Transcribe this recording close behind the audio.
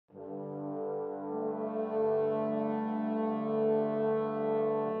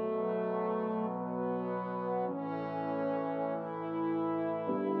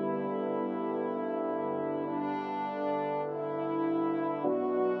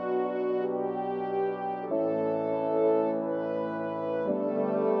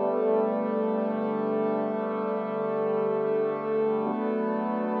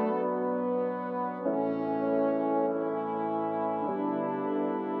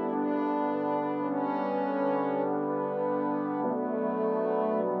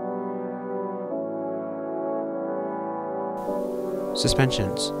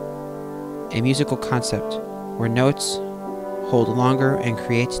Suspensions, a musical concept where notes hold longer and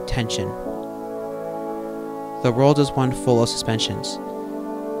create tension. The world is one full of suspensions.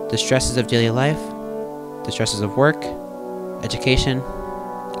 The stresses of daily life, the stresses of work, education,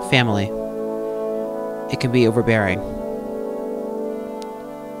 family. It can be overbearing.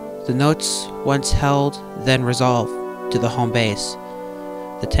 The notes once held then resolve to the home base.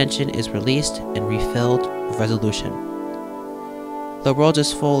 The tension is released and refilled with resolution. The world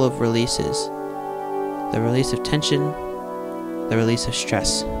is full of releases. The release of tension, the release of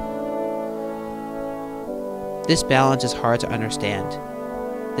stress. This balance is hard to understand.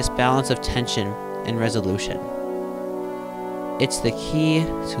 This balance of tension and resolution. It's the key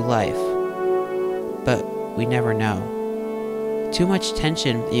to life, but we never know. Too much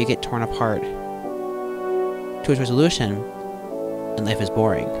tension and you get torn apart. Too much resolution and life is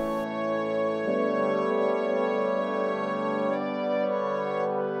boring.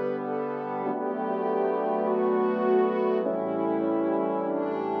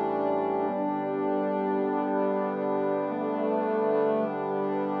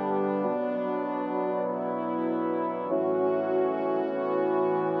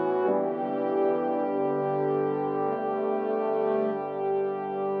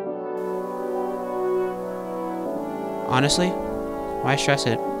 Honestly, why stress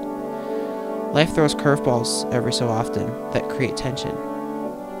it? Life throws curveballs every so often that create tension.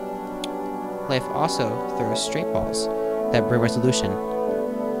 Life also throws straight balls that bring resolution.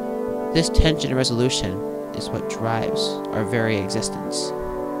 This tension and resolution is what drives our very existence.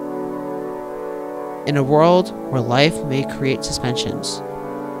 In a world where life may create suspensions,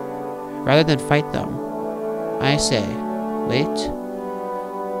 rather than fight them, I say, wait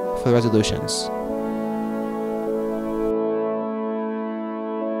for the resolutions.